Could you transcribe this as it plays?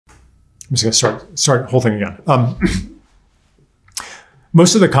I'm just going to start the whole thing again.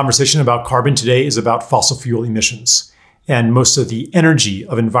 Most of the conversation about carbon today is about fossil fuel emissions. And most of the energy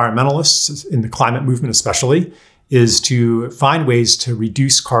of environmentalists, in the climate movement especially, is to find ways to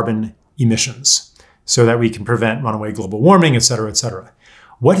reduce carbon emissions so that we can prevent runaway global warming, et cetera, et cetera.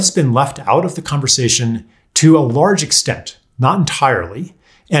 What has been left out of the conversation to a large extent, not entirely,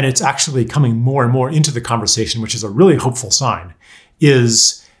 and it's actually coming more and more into the conversation, which is a really hopeful sign,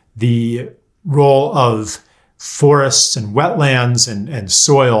 is the role of forests and wetlands and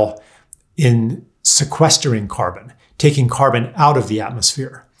soil in sequestering carbon, taking carbon out of the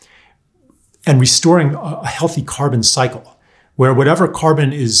atmosphere, and restoring a healthy carbon cycle, where whatever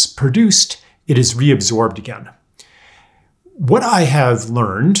carbon is produced, it is reabsorbed again. What I have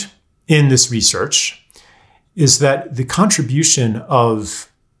learned in this research is that the contribution of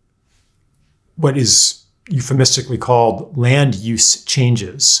what is euphemistically called land use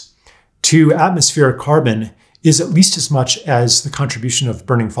changes to atmospheric carbon is at least as much as the contribution of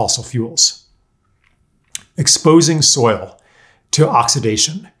burning fossil fuels. Exposing soil to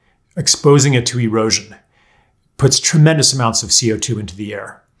oxidation, exposing it to erosion, puts tremendous amounts of CO2 into the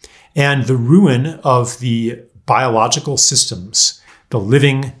air. And the ruin of the biological systems, the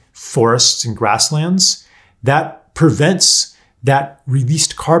living forests and grasslands, that prevents that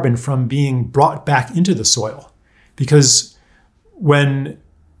released carbon from being brought back into the soil. Because when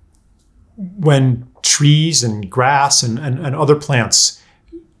trees and grass and other plants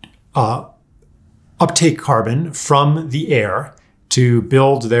uptake carbon from the air to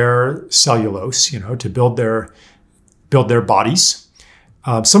build their cellulose, to build their bodies.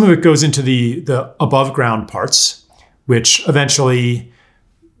 Some of it goes into the above ground parts, which eventually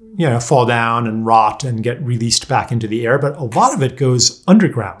fall down and rot and get released back into the air. But a lot of it goes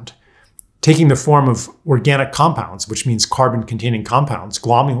underground, taking the form of organic compounds, which means carbon-containing compounds,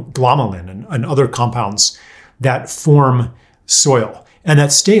 glomalin and other compounds that form soil and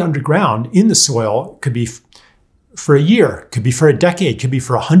that stay underground in the soil. Could be for a year, could be for a decade, could be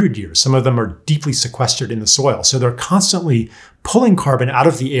for 100 years. Some of them are deeply sequestered in the soil. So they're constantly pulling carbon out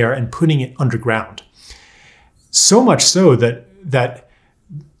of the air and putting it underground. So much so that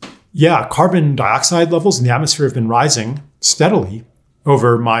carbon dioxide levels in the atmosphere have been rising steadily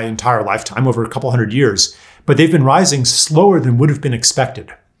over my entire lifetime, over a couple hundred years, but they've been rising slower than would have been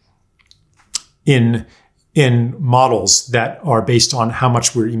expected in models that are based on how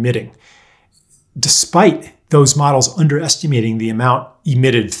much we're emitting, despite those models underestimating the amount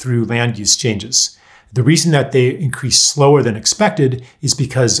emitted through land use changes. The reason that they increase slower than expected is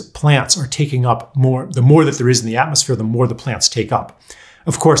because plants are taking up more. The more that there is in the atmosphere, the more the plants take up.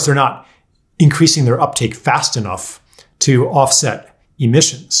 Of course, they're not increasing their uptake fast enough to offset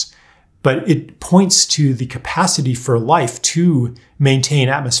emissions, but it points to the capacity for life to maintain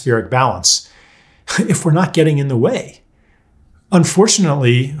atmospheric balance if we're not getting in the way.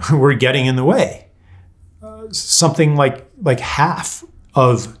 Unfortunately, we're getting in the way. Something like half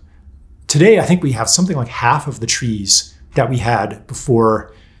of today, I think we have something like half of the trees that we had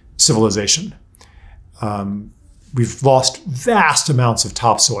before civilization. We've lost vast amounts of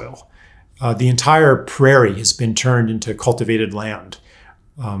topsoil. The entire prairie has been turned into cultivated land.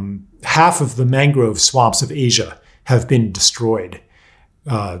 Half of the mangrove swamps of Asia have been destroyed.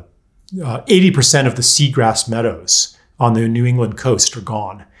 80% of the seagrass meadows on the New England coast are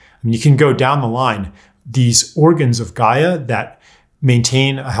gone. I mean, you can go down the line. These organs of Gaia that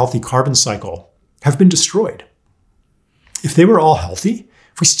maintain a healthy carbon cycle have been destroyed. If they were all healthy,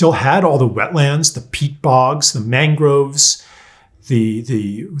 if we still had all the wetlands, the peat bogs, the mangroves,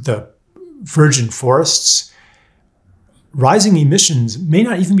 the virgin forests, rising emissions may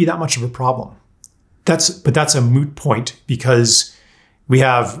not even be that much of a problem. But that's a moot point because we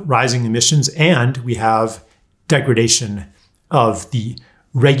have rising emissions and we have degradation of the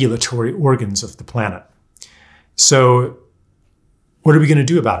regulatory organs of the planet. So what are we going to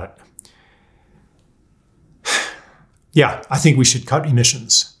do about it? Yeah, I think we should cut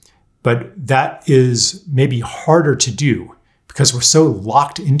emissions, but that is maybe harder to do because we're so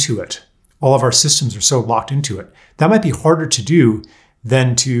locked into it. All of our systems are so locked into it. That might be harder to do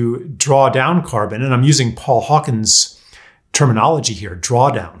than to draw down carbon. And I'm using Paul Hawken's terminology here,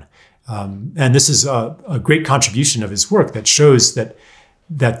 drawdown. And this is a great contribution of his work that shows that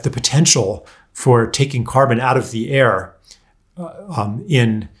the potential for taking carbon out of the air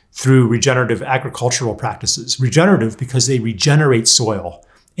through regenerative agricultural practices. Regenerative because they regenerate soil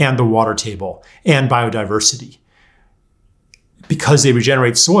and the water table and biodiversity. Because they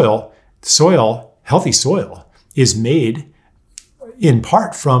regenerate soil, healthy soil, is made in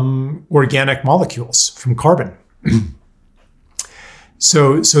part from organic molecules, from carbon.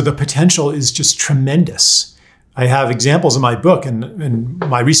 So the potential is just tremendous. I have examples in my book, and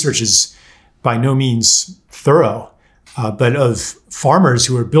my research is by no means thorough, but of farmers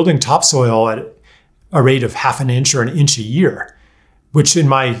who are building topsoil at a rate of half an inch or an inch a year, which in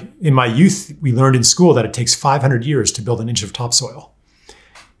my youth, we learned in school that it takes 500 years to build an inch of topsoil.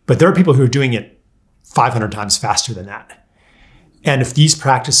 But there are people who are doing it 500 times faster than that. And if these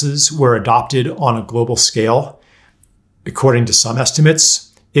practices were adopted on a global scale, according to some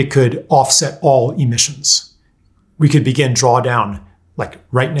estimates, it could offset all emissions. We could begin drawdown like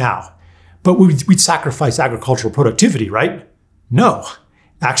right now. But we'd sacrifice agricultural productivity, right? No.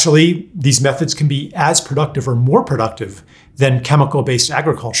 Actually, these methods can be as productive or more productive than chemical-based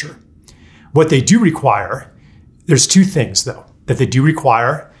agriculture. What they do require, there's two things, though, that they do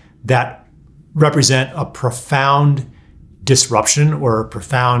require that represent a profound disruption or a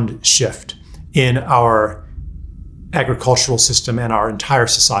profound shift in our agricultural system and our entire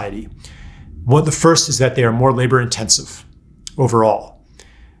society. The first is that they are more labor-intensive overall.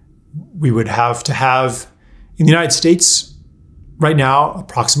 We would have to have, in the United States, right now,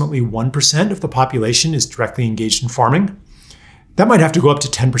 approximately 1% of the population is directly engaged in farming. That might have to go up to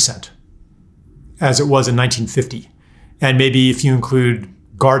 10%, as it was in 1950. And maybe if you include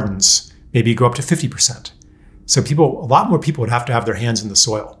gardens, maybe go up to 50%. So a lot more people would have to have their hands in the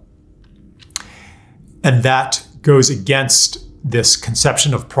soil. And that goes against this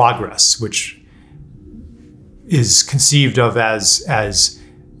conception of progress, which is conceived of as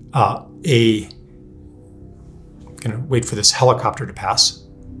I'm going to wait for this helicopter to pass.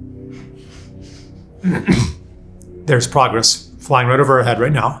 There's progress flying right over our head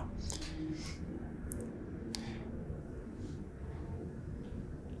right now.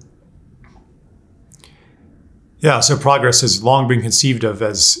 Yeah, so progress has long been conceived of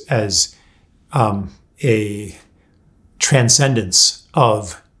as a transcendence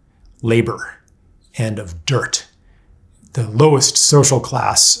of labor and of dirt. The lowest social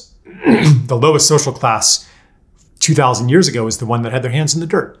class 2,000 years ago is the one that had their hands in the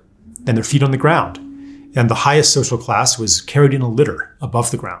dirt and their feet on the ground. And the highest social class was carried in a litter above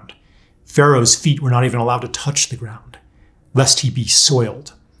the ground. Pharaoh's feet were not even allowed to touch the ground, lest he be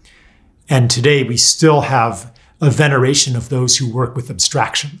soiled. And today we still have a veneration of those who work with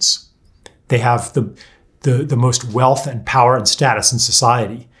abstractions. They have the most wealth and power and status in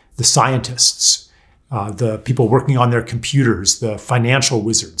society, the scientists, the people working on their computers, the financial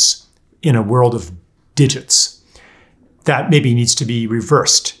wizards in a world of digits. That maybe needs to be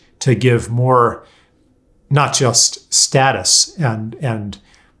reversed to give more, not just status and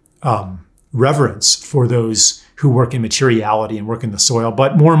reverence for those who work in materiality and work in the soil,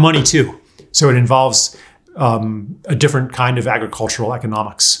 but more money too. So it involves a different kind of agricultural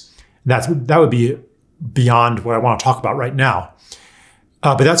economics. That would be beyond what I want to talk about right now.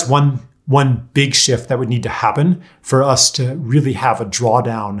 But that's one big shift that would need to happen for us to really have a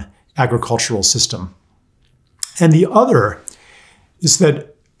drawdown agricultural system. And the other is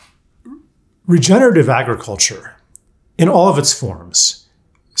that regenerative agriculture, in all of its forms,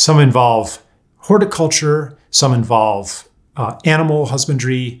 some involve horticulture, some involve animal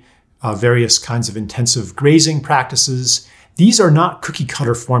husbandry, various kinds of intensive grazing practices. These are not cookie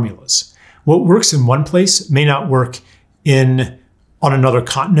cutter formulas. What works in one place may not work on another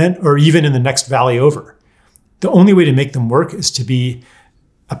continent or even in the next valley over. The only way to make them work is to be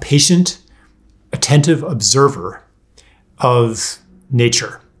a patient, attentive observer of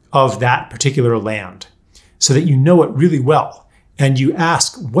nature, of that particular land, so that you know it really well. And you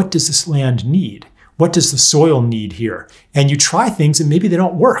ask, what does this land need? What does the soil need here? And you try things and maybe they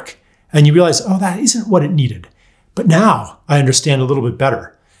don't work. And you realize, oh, that isn't what it needed. But now I understand a little bit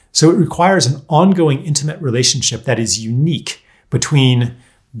better. So it requires an ongoing intimate relationship that is unique between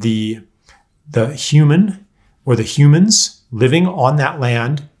the human or the humans living on that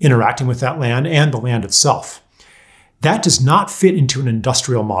land, interacting with that land, and the land itself. That does not fit into an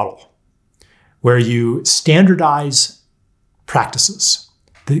industrial model where you standardize practices.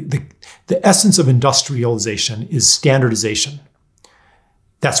 The essence of industrialization is standardization.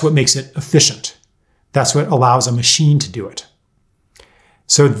 That's what makes it efficient. That's what allows a machine to do it.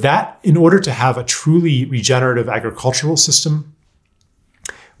 So that in order to have a truly regenerative agricultural system,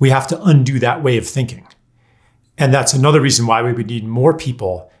 we have to undo that way of thinking. And that's another reason why we would need more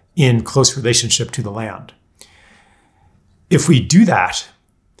people in close relationship to the land. If we do that,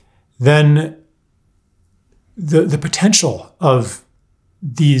 then the potential of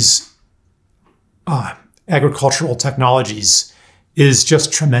these agricultural technologies is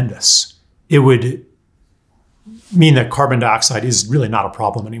just tremendous. It would mean that carbon dioxide is really not a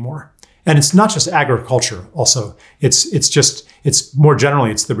problem anymore. And it's not just agriculture also. It's more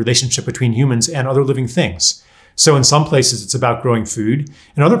generally, it's the relationship between humans and other living things. So in some places, it's about growing food.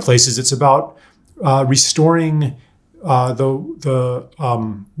 In other places, it's about restoring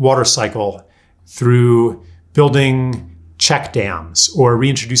the water cycle through building check dams or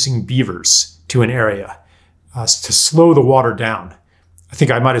reintroducing beavers to an area to slow the water down. I think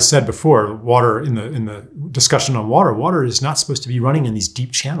I might have said before, water in the discussion on water is not supposed to be running in these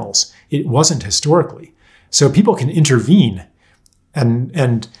deep channels. It wasn't historically. So people can intervene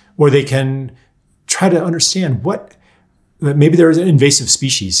or they can try to understand that maybe there is an invasive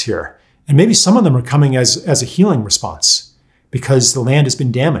species here. And maybe some of them are coming as a healing response because the land has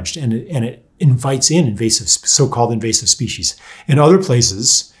been damaged and it invites in so-called invasive species. In other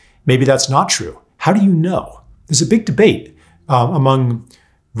places, maybe that's not true. How do you know? There's a big debate among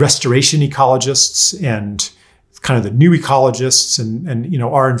restoration ecologists and kind of the new ecologists and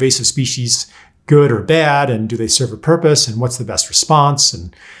are invasive species good or bad, and do they serve a purpose, and what's the best response,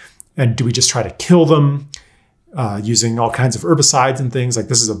 and do we just try to kill them using all kinds of herbicides and things? Like,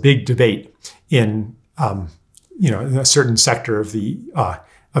 this is a big debate in in a certain sector of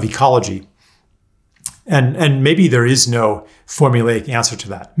of ecology. And maybe there is no formulaic answer to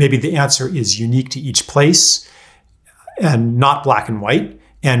that. Maybe the answer is unique to each place and not black and white,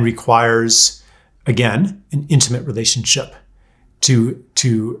 and requires, again, an intimate relationship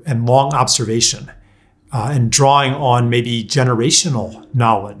and long observation and drawing on maybe generational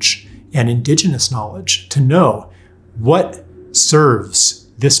knowledge and indigenous knowledge to know what serves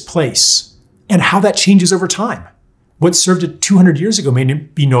this place and how that changes over time. What served it 200 years ago may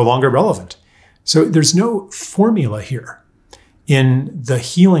be no longer relevant. So there's no formula here in the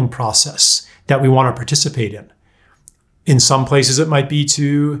healing process that we want to participate in. In some places, it might be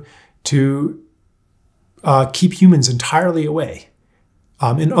to keep humans entirely away.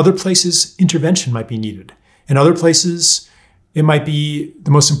 In other places, intervention might be needed. In other places, it might be,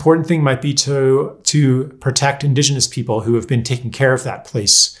 the most important thing might be to protect indigenous people who have been taking care of that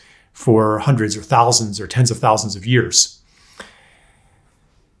place for hundreds or thousands or tens of thousands of years.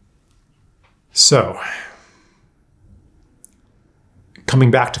 So, coming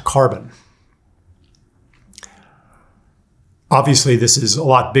back to carbon. Obviously, this is a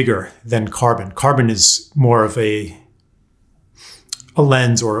lot bigger than carbon. Carbon is more of a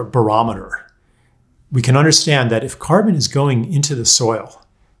lens or a barometer. We can understand that if carbon is going into the soil,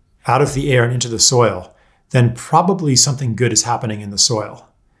 out of the air and into the soil, then probably something good is happening in the soil.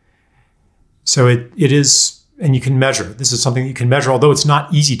 So it is, and you can measure. This is something you can measure, although it's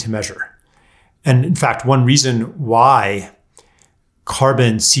not easy to measure. And in fact, one reason why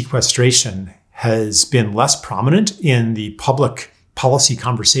carbon sequestration has been less prominent in the public policy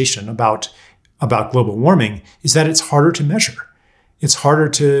conversation about global warming is that it's harder to measure. It's harder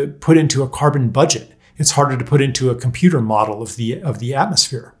to put into a carbon budget. It's harder to put into a computer model of the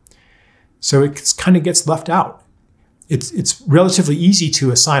atmosphere. So it kind of gets left out. It's relatively easy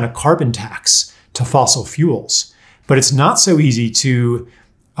to assign a carbon tax to fossil fuels, but it's not so easy to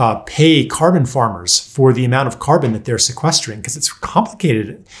pay carbon farmers for the amount of carbon that they're sequestering, because it's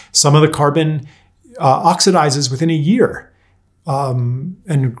complicated. Some of the carbon oxidizes within a year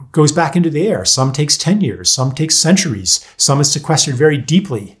and goes back into the air. Some takes 10 years, some takes centuries, some is sequestered very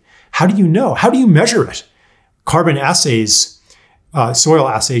deeply. How do you know? How do you measure it? Carbon assays, soil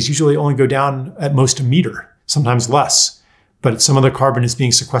assays usually only go down at most a meter, sometimes less. But some of the carbon is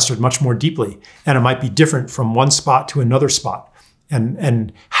being sequestered much more deeply, and it might be different from one spot to another spot.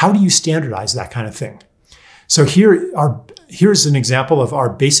 And how do you standardize that kind of thing? So here's an example of our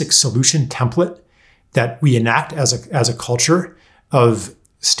basic solution template that we enact as a culture of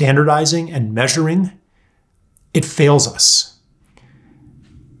standardizing and measuring. It fails us.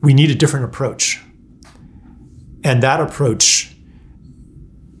 We need a different approach. And that approach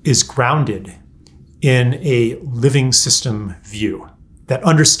is grounded in a living system view that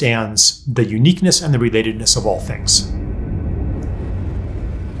understands the uniqueness and the relatedness of all things.